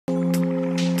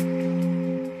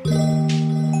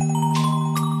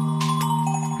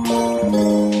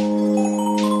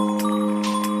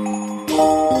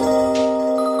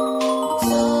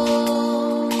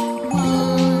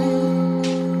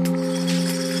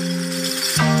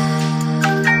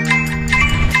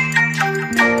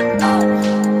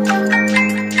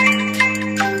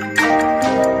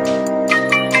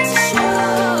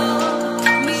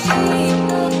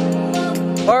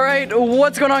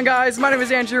going on, guys? My name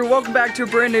is Andrew. Welcome back to a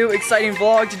brand new exciting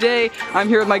vlog. Today I'm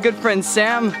here with my good friend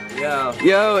Sam.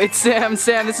 Yo, it's Sam.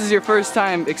 Sam, this is your first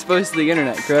time exposed to the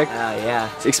internet, correct?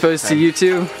 Yeah. Exposed to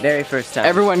YouTube? Very first time.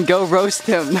 Everyone go roast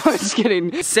him. No, I'm just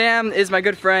kidding. Sam is my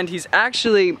good friend. He's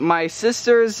actually my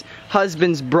sister's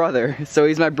husband's brother. So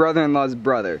he's my brother-in-law's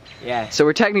brother. Yeah. So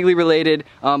we're technically related,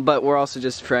 but we're also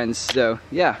just friends, so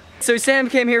yeah. So Sam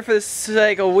came here for this,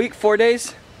 like, a week, 4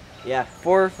 days? Yeah.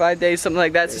 4 or 5 days, something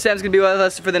like that. So Sam's gonna be with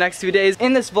us for the next 2 days.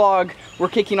 In this vlog, we're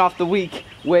kicking off the week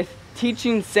with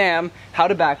teaching Sam how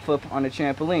to backflip on a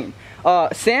trampoline.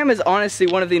 Sam is honestly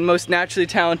one of the most naturally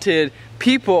talented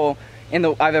people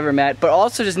I've ever met, but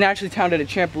also just naturally talented at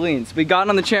trampolines. We got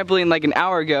on the trampoline like an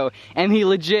hour ago, and he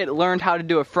legit learned how to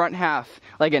do a front half,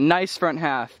 like a nice front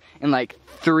half, in like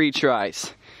 3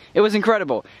 tries. It was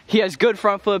incredible. He has good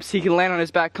front flips, he can land on his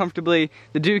back comfortably,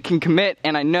 the dude can commit,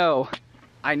 and I know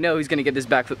he's gonna get this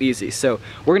backflip easy. So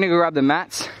we're gonna go grab the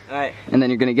mats, alright, and then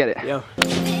you're gonna get it. Yo.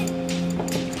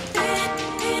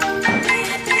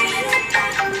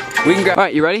 We can grab.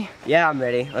 Alright, you ready? Yeah, I'm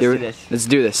ready. Let's do this. Let's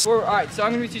do this. Alright, so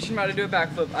I'm gonna be teaching him how to do a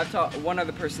backflip. I've taught one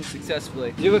other person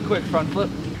successfully. Do a quick front flip.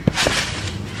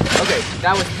 Okay,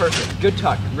 that was perfect. Good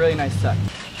tuck. Really nice tuck.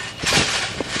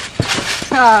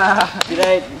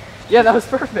 Yeah, that was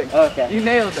perfect. Okay. You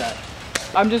nailed that.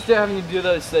 I'm just having you do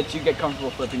those so that you get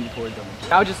comfortable flipping before going.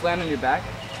 Now just land on your back.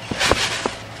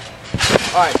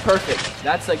 Alright, perfect.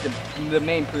 That's like the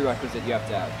main prerequisite you have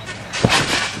to have.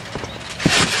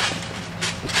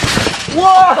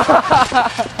 Whoa!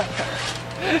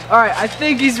 Alright, I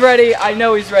think he's ready. I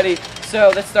know he's ready.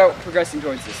 So let's start progressing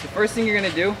towards this. The first thing you're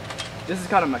gonna do, this is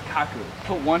called a makaku.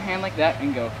 Put one hand like that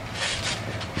and go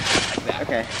like that.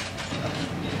 Okay.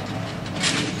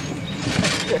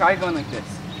 Try going like this.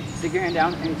 Stick your hand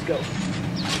down and just go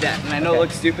like that. And I know it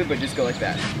looks stupid, but just go like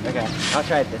that. Okay, I'll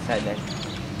try it this side then.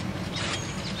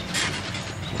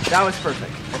 That was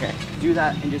perfect. Okay. Do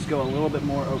that and just go a little bit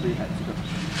more over your head. So go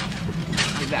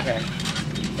like that. Okay.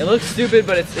 It looks stupid,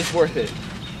 but it's worth it.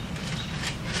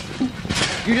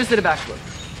 You just did a backflip.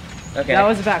 Okay. That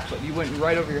was a backflip. You went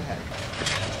right over your head.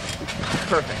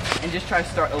 Perfect. And just try to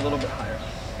start a little bit higher.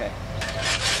 Okay.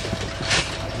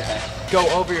 Okay. Go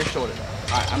over your shoulder.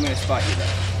 Alright, I'm gonna spot you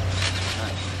there.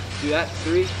 Alright. Do that.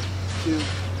 3, 2,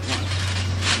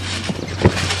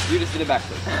 1. You just did a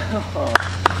backflip.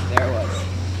 There it was.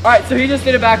 Alright, so he just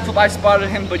did a backflip. I spotted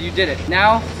him, but you did it.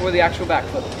 Now for the actual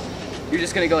backflip. You're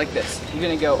just gonna go like this. You're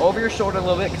gonna go over your shoulder a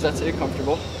little bit because that's so you're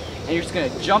comfortable. And you're just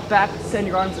gonna jump back, send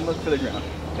your arms and look for the ground.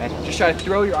 Okay? Just try to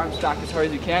throw your arms back as hard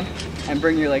as you can and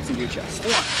bring your legs into your chest.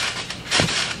 1.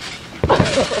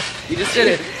 You just did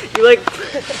it. You like...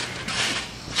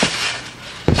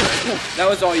 That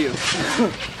was all you.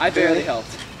 I barely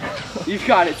helped. You've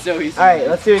got it so easy. Alright,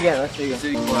 let's do it again. Let's do it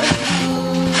again.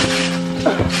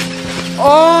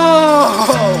 Oh!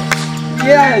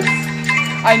 Yes!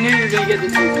 I knew you were going to get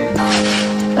this easy.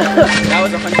 That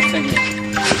was 100% you.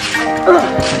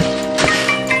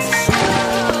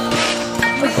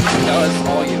 That was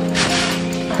all you.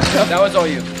 That was all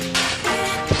you.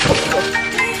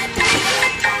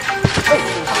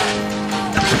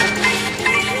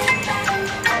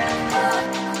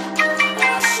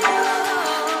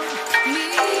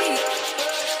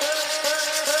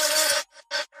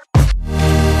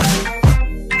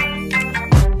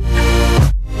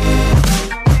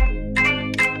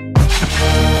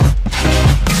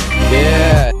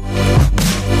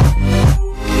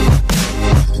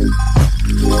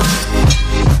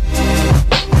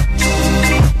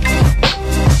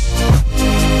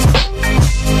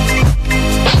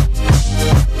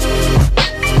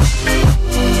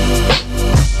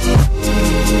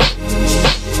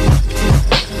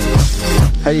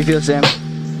 How do you feel, Sam?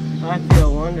 I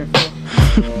feel wonderful.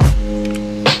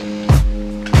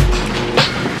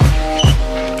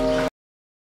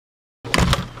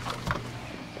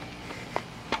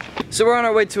 So we're on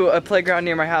our way to a playground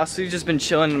near my house. We've just been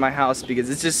chilling in my house because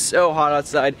it's just so hot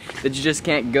outside that you just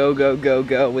can't go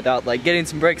without like getting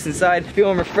some breaks inside.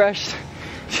 Feeling refreshed.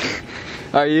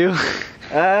 Are you?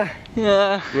 Yeah.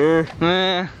 Yeah.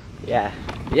 Yeah.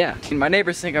 My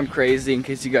neighbors think I'm crazy in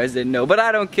case you guys didn't know, but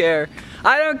I don't care.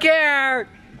 I don't care!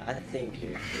 I think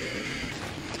you're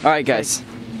Alright guys,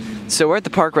 so we're at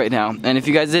the park right now, and if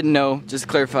you guys didn't know, just to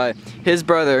clarify, his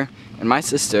brother and my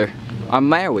sister are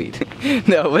married.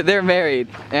 No, but they're married,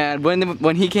 and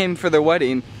when he came for their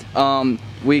wedding,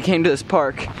 we came to this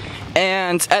park,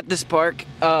 and at this park,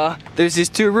 there's these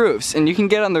 2 roofs, and you can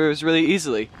get on the roofs really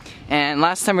easily. And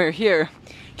last time we were here,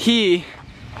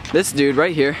 this dude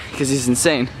right here, because he's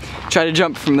insane, tried to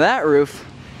jump from that roof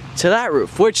to that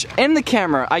roof, which in the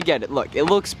camera, I get it, look, it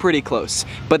looks pretty close,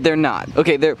 but they're not.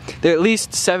 Okay, they're at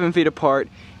least 7 feet apart,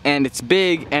 and it's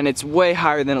big, and it's way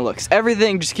higher than it looks.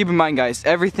 Everything, just keep in mind guys,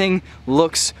 everything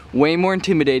looks way more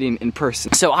intimidating in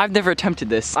person. So I've never attempted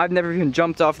this. I've never even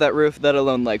jumped off that roof, let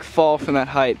alone like fall from that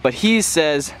height, but he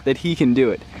says that he can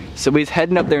do it. So he's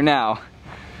heading up there now.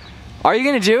 Are you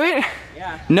gonna do it?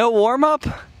 Yeah. No warm up?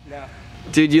 No.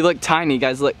 Dude, you look tiny,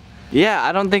 guys, look. Yeah,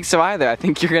 I don't think so either. I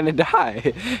think you're gonna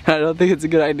die. I don't think it's a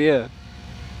good idea.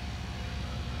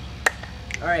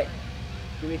 All right,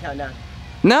 give me a countdown.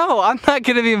 No, I'm not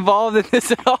gonna be involved in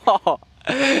this at all.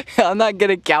 I'm not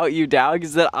gonna count you down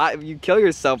because if you kill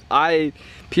yourself, I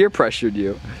peer pressured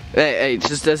you. Hey,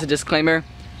 just as a disclaimer,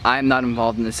 I'm not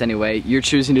involved in this anyway. You're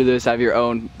choosing to do this out of your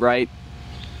own, right?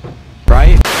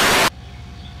 Right?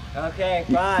 Okay,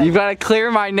 fine. You've gotta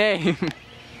clear my name.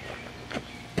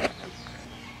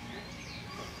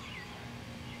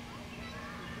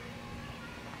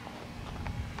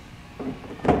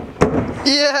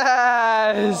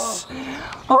 Yes!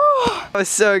 Oh, that was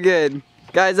so good.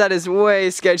 Guys, that is way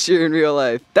sketchier in real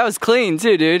life. That was clean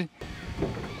too, dude.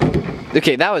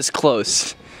 Okay, that was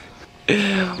close.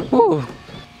 Ooh.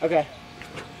 Okay.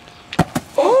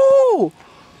 Oh!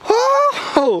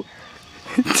 Oh!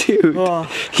 Dude, Oh.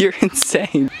 you're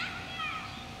insane.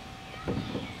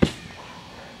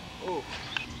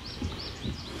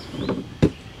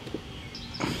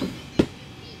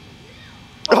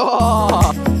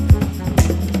 Oh!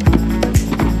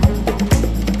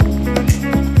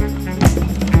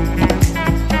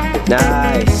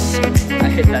 Nice. I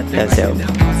hit that thing. That's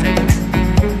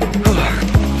dope.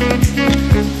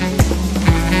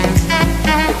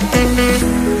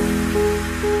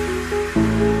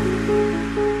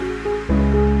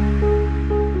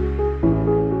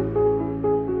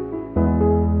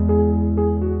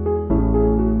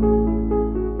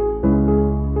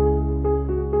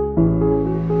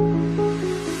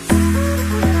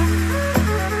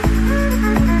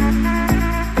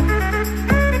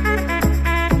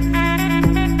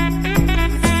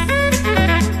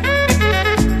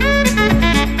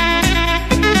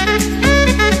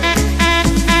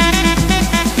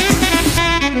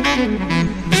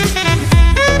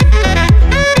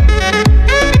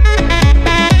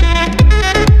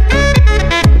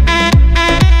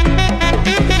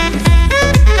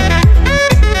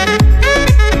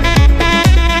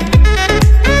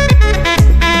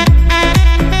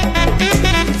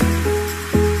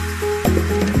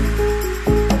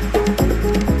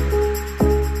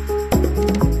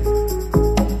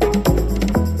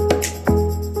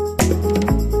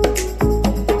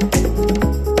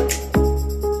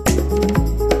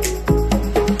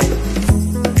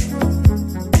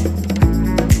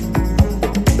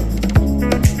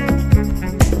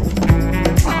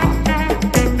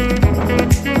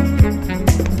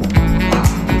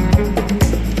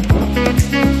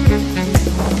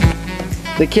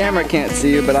 The camera can't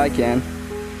see you, but I can.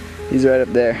 He's right up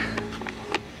there.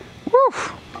 Woo!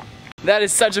 That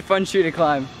is such a fun tree to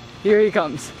climb. Here he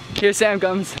comes. Here Sam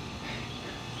comes.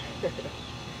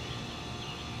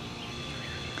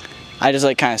 I just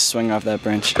like kind of swing off that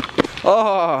branch.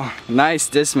 Oh, nice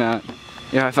dismount.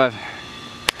 Here, high five.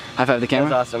 High five the camera.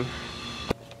 That's awesome.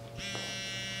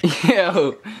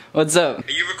 Yo, what's up?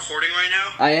 Are you recording right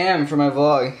now? I am for my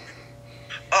vlog.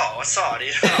 Oh, I saw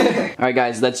it, dude. Alright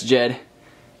guys, that's Jed.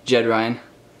 Jed Ryan.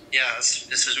 Yeah,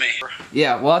 this is me.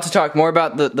 Yeah, we'll have to talk more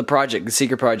about the project, the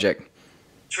secret project.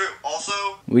 True. Also,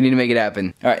 We need to make it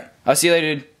happen. Alright, I'll see you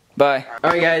later, dude. Bye.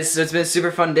 Alright guys, so it's been a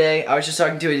super fun day. I was just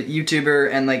talking to a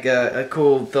YouTuber and like a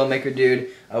cool filmmaker dude.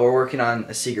 We're working on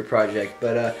a secret project.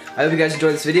 But I hope you guys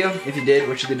enjoyed this video. If you did,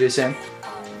 what should they do, Sam?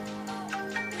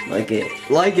 Like it.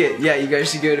 Like it. Yeah, you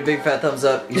guys should give it a big fat thumbs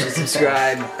up. You should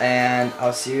subscribe. And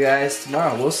I'll see you guys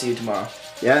tomorrow. We'll see you tomorrow.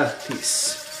 Yeah.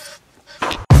 Peace.